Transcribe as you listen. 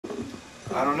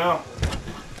I don't know.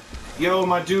 Yo,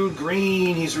 my dude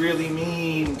Green, he's really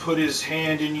mean. Put his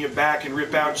hand in your back and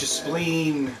rip out your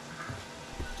spleen.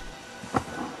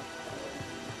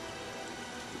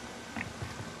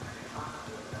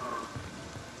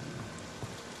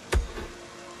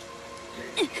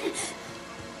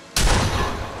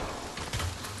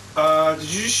 Did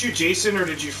you just shoot Jason, or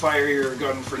did you fire your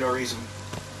gun for no reason?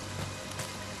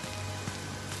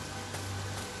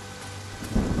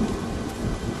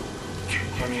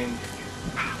 I mean,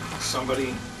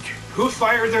 somebody... Who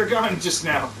fired their gun just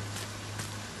now?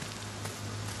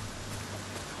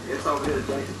 It's over here,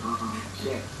 Jason.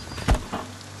 Shit.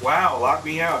 Wow, lock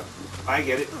me out. I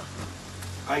get it.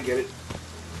 I get it.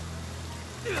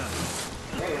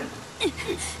 Man.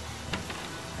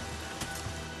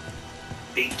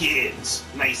 Begins.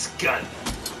 Nice gun.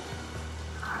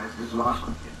 This is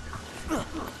awesome.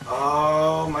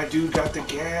 Oh, my dude got the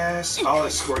gas. I'll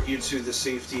escort you to the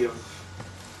safety of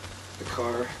the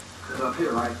car. It's up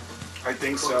here, right? I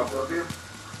think so. It's up here?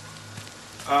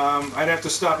 I'd have to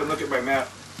stop and look at my map.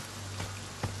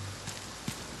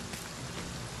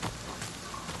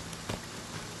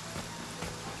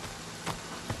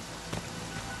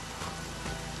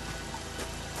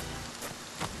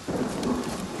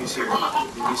 He's here.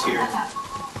 He's here.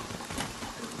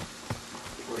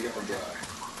 We got a guy.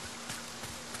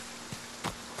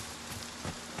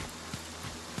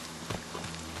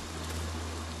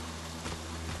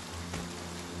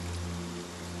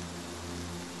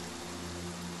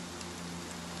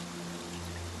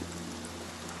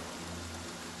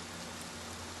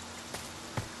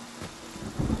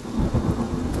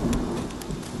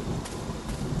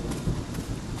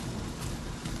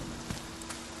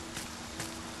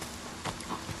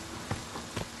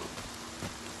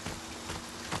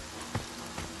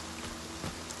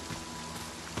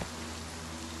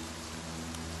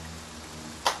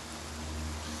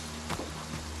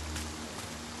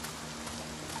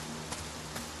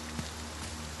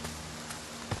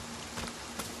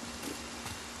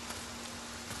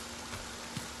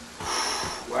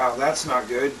 Wow, that's not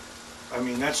good. I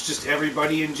mean, that's just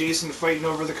everybody and Jason fighting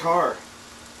over the car.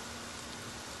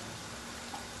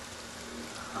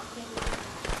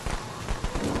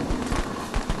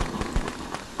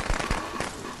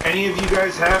 Any of you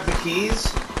guys have the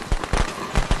keys?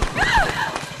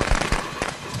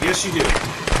 Yes, you do.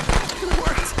 It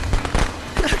worked.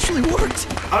 It actually worked.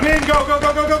 I'm in. Go, go,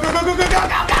 go, go, go, go, go, go, go, go, go,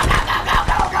 go, go,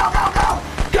 go, go, go, go,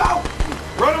 go.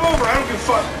 Run him over. I don't give a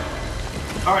fuck.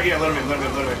 All right, yeah, let him in, let him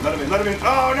in, let him in, let him in, let him in.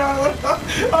 Oh, no,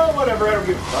 oh, whatever, I don't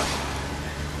give a fuck.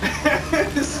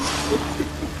 This is...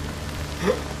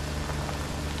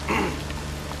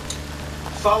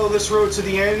 Follow this road to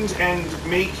the end and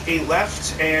make a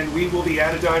left, and we will be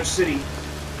out of Dodge City.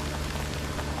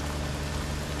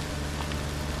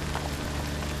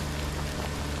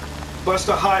 Bust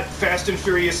a hot, fast and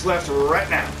furious left right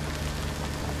now.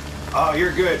 Oh,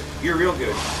 you're good. You're real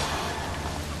good.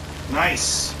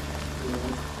 Nice.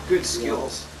 Good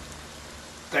skills.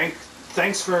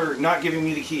 Thanks for not giving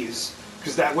me the keys,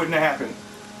 because that wouldn't have happened.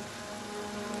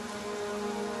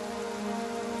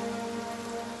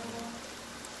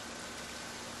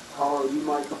 Oh, you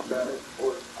might come back,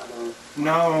 or I don't know.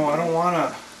 No, I don't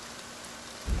wanna.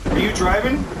 Are you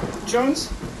driving, Jones?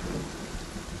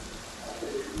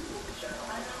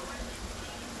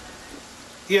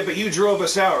 Yeah, but you drove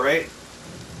us out, right?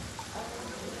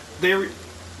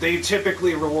 They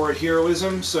typically reward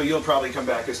heroism, so you'll probably come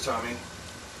back as Tommy.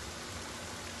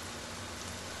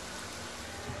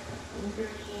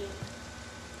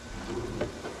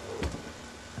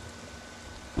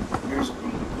 Here's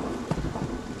Green.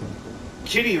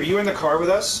 Kitty, are you in the car with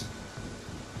us?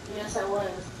 Yes, I was.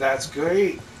 That's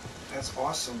great. That's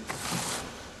awesome.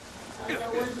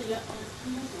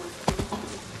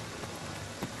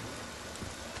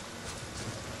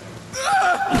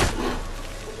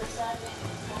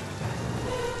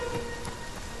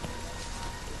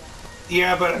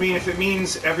 Yeah, but I mean, if it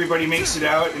means everybody makes it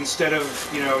out instead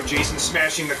of, you know, Jason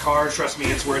smashing the car, trust me,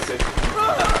 it's worth it.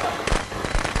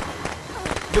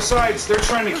 Besides, they're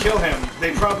trying to kill him.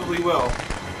 They probably will.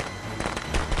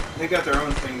 They got their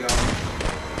own thing going.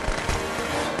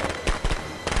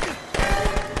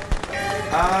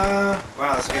 Wow,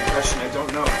 that's a good question. I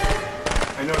don't know.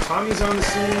 I know Tommy's on the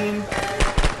scene.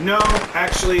 No,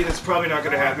 actually, that's probably not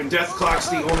going to happen. Death Clock's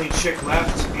the only chick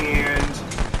left, and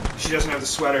she doesn't have the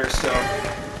sweater, so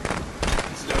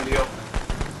it's a done deal.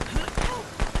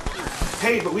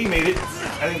 Hey, but we made it.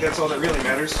 I think that's all that really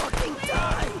matters.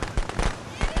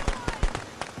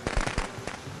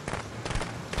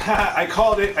 Ha! I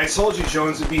called it. I told you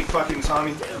Jones would be fucking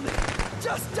Tommy. Damn it.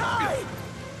 Just die.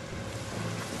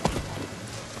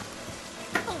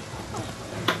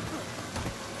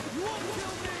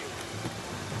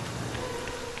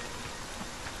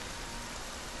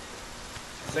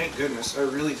 thank goodness. I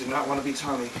really did not want to be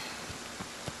Tommy.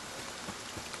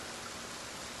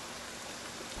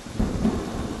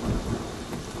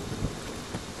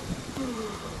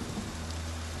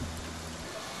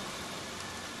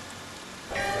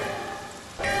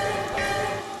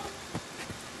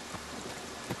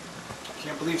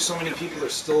 Can't believe so many people are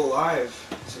still alive.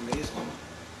 It's amazing.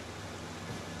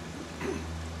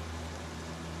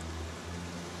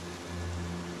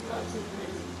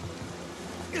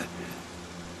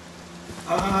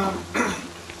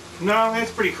 No,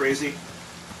 that's pretty crazy.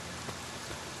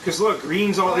 Because look,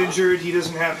 Green's all injured, he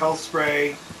doesn't have health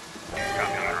spray.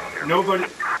 Nobody...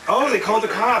 Oh, they called the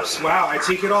cops! Wow, I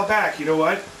take it all back. You know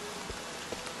what?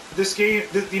 This game,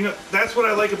 you know, that's what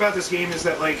I like about this game is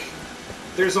that, like,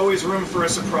 there's always room for a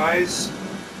surprise.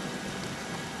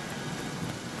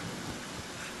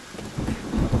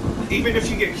 Even if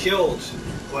you get killed,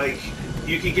 like,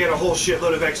 you could get a whole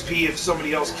shitload of XP if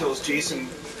somebody else kills Jason.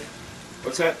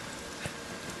 What's that?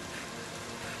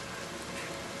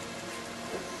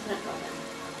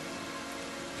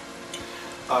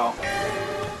 Oh.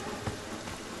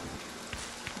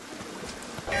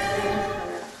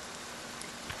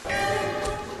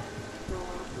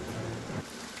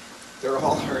 They're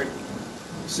all hurt.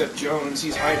 Except Jones,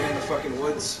 he's hiding in the fucking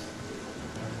woods.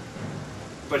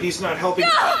 But he's not helping.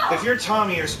 No! If you're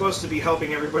Tommy, you're supposed to be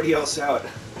helping everybody else out.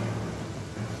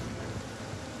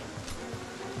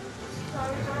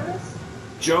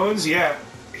 Jones, yeah.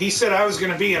 He said I was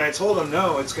going to be, and I told him,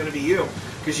 no, it's going to be you.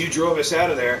 Because you drove us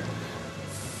out of there.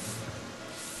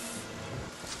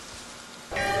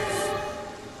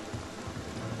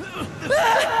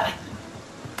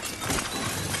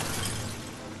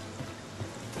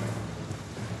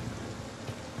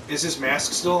 Is his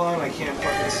mask still on? I can't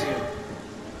fucking see him.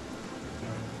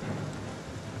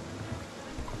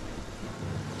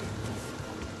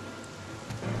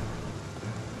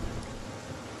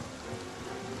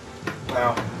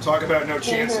 Wow. Talk about no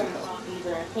chance.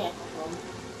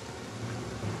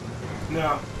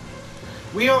 No.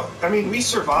 We all, I mean, we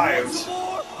survived.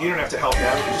 You don't have to help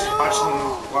them. You just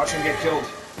watch them get killed.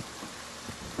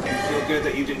 And feel good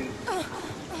that you didn't.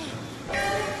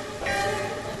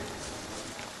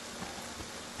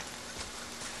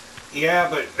 Yeah,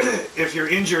 but if you're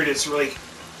injured, it's really,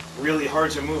 really hard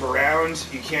to move around.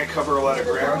 You can't cover a lot of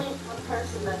ground.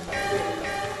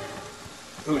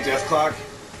 Ooh, Deathclock?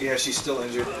 Yeah, she's still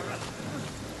injured.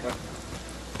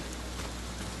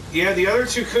 Yeah, the other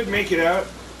two could make it out.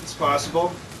 It's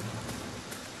possible.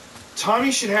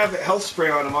 Tommy should have a health spray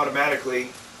on him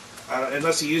automatically,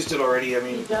 unless he used it already. I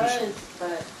mean, he does,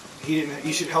 but he didn't.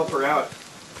 You should help her out.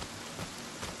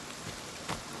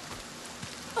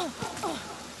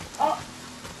 Oh,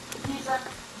 he's at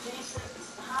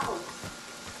Jason's house.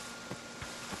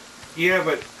 Yeah,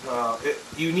 but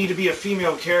you need to be a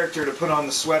female character to put on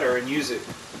the sweater and use it.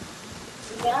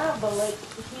 Yeah, but like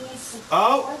he needs to.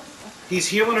 Oh, he's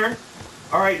healing her.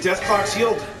 All right, Deathclock's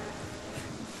healed.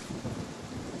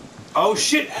 Oh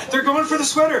shit! They're going for the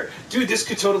sweater, dude. This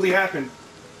could totally happen.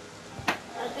 I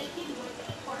think he's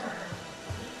looking for her.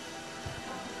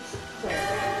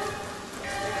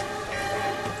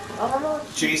 I don't know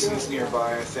what Jason's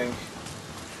nearby, I think.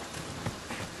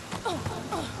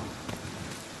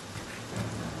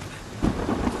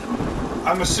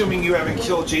 I'm assuming you haven't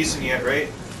killed Jason yet, right?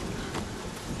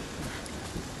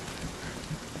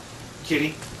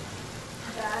 Kitty?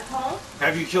 Huh?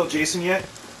 Have you killed Jason yet?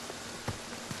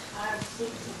 I've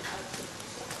seen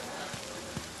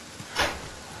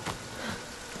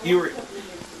You were...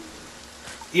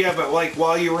 Yeah, but like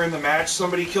while you were in the match,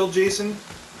 somebody killed Jason?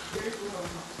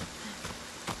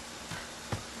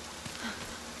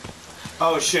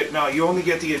 Oh shit, no, you only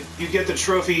get the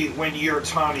trophy when you're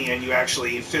Tommy and you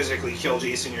actually physically kill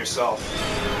Jason yourself.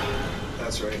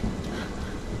 That's right.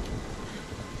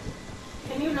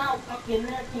 Can you not walk in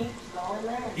there? Can you just go in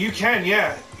there? You can,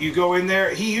 yeah. You go in there.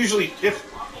 He usually,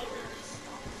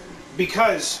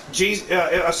 because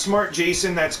a smart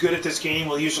Jason that's good at this game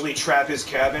will usually trap his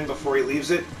cabin before he leaves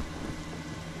it.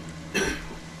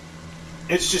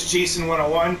 It's just Jason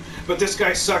 101, but this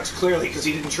guy sucks clearly because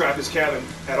he didn't trap his cabin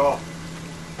at all.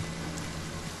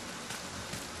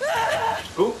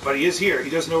 Oh, but he is here. He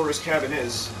does know where his cabin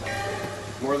is.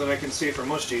 More than I can say for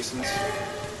most Jasons.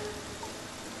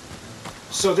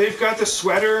 So they've got the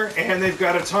sweater and they've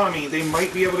got a Tommy. They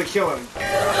might be able to kill him.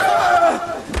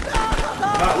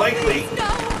 Not likely,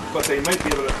 but they might be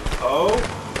able to. Oh,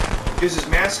 is his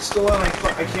mask still on?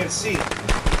 I can't see.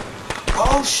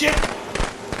 Oh shit!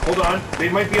 Hold on. They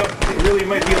might be able. They really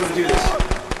might be able to do this.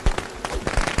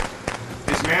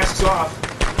 His mask's off.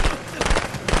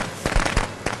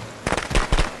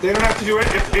 They don't have to do it.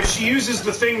 If she uses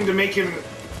the thing to make him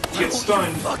get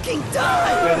stunned, Fucking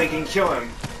die! then they can kill him.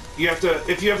 You have to,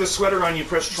 if you have the sweater on, you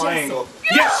press triangle.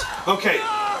 Yes! Okay.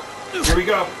 Here we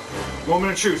go.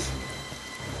 Moment of truth.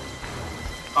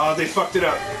 They fucked it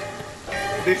up.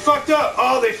 They fucked up!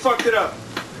 Oh, they fucked it up.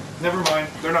 Never mind.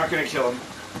 They're not gonna kill him.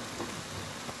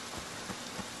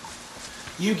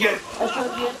 You get... So you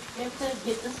have to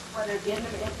get the sweater, get him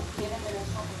in a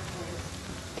shoulder place.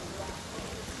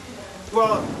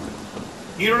 Well,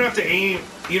 you don't have to aim.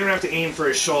 You don't have to aim for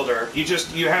his shoulder.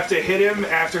 You have to hit him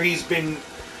after he's been.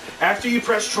 After you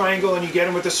press triangle and you get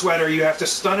him with the sweater, you have to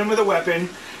stun him with a weapon.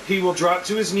 He will drop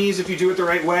to his knees if you do it the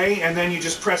right way, and then you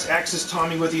just press X as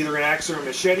Tommy with either an axe or a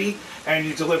machete, and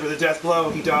you deliver the death blow.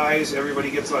 He dies. Everybody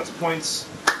gets lots of points.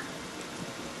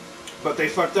 But they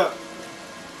fucked up.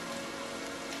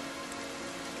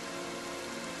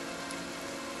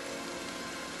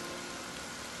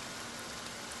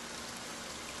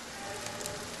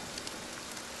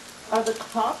 Are the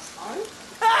cops on?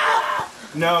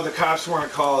 No, the cops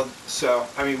weren't called, so...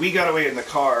 I mean, we got away in the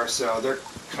car, so they're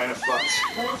kind of fucked.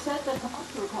 But it said the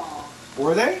cops were called.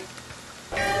 Were they?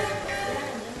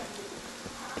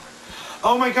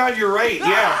 Oh my god, you're right.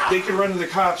 Yeah, they can run to the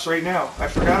cops right now. I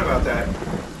forgot about that.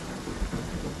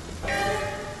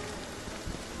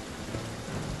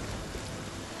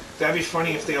 That'd be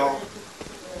funny if they all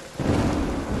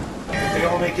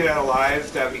make it out alive.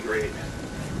 That'd be great.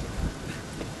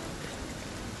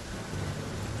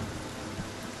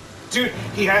 Dude,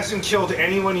 he hasn't killed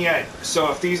anyone yet.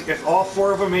 So if all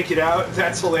four of them make it out,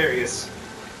 that's hilarious.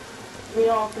 We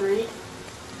all three?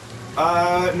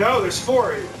 No, there's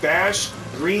four. Bash,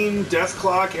 Green,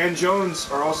 Deathclock, and Jones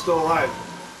are all still alive.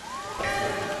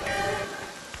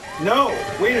 No,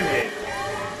 wait a minute.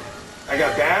 I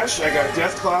got Bash, I got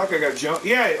Deathclock, I got Jones.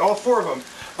 Yeah, all four of them.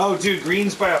 Oh, dude,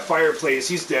 Green's by a fireplace.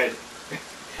 He's dead.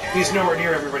 He's nowhere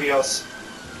near everybody else.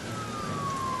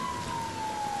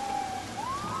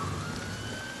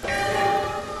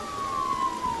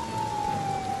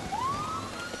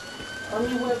 Oh,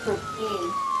 he went for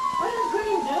Green. What is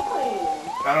Green doing?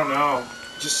 I don't know.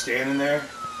 Just standing there.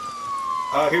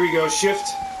 Here we go.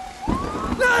 Shift.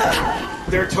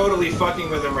 They're totally fucking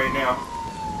with him right now.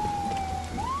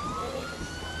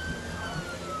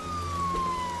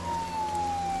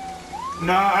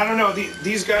 Nah, I don't know.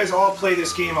 These guys all play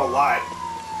this game a lot.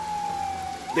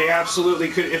 They absolutely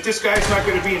could. If this guy's not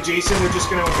going to be in Jason, they're just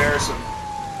going to embarrass him.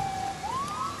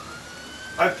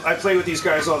 I play with these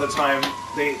guys all the time.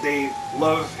 They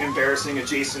love embarrassing a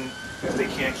Jason if they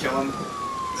can't kill him.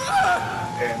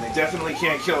 And they definitely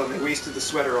can't kill him. They wasted the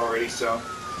sweater already, so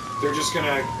they're just going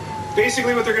to...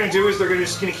 Basically what they're going to do is they're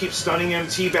just going to keep stunning him,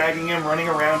 teabagging him, running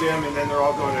around him, and then they're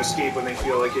all going to escape when they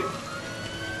feel like it.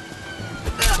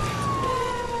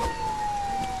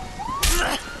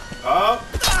 Oh!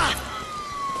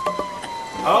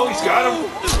 Oh, he's got him!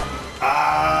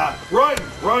 Run!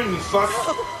 Run, you fuck!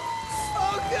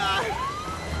 Oh, God!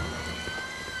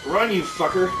 Run, you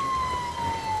fucker!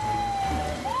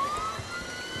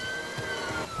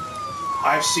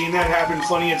 I've seen that happen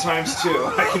plenty of times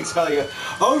too, I can tell you.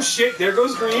 Oh shit, there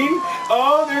goes Green!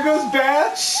 Oh, there goes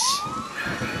Bash!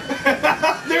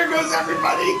 There goes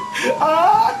everybody!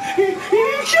 He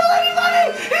didn't kill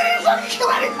anybody! He didn't fucking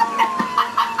kill anybody!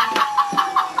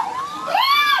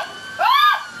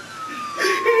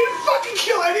 He didn't fucking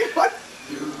kill anybody!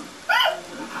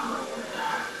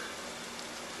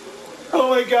 Oh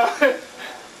my god!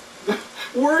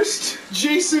 Worst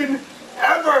Jason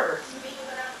ever!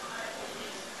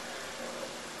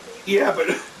 Yeah, but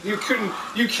you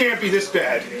can't be this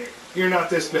bad. You're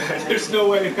not this bad. There's no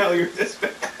way in hell you're this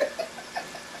bad.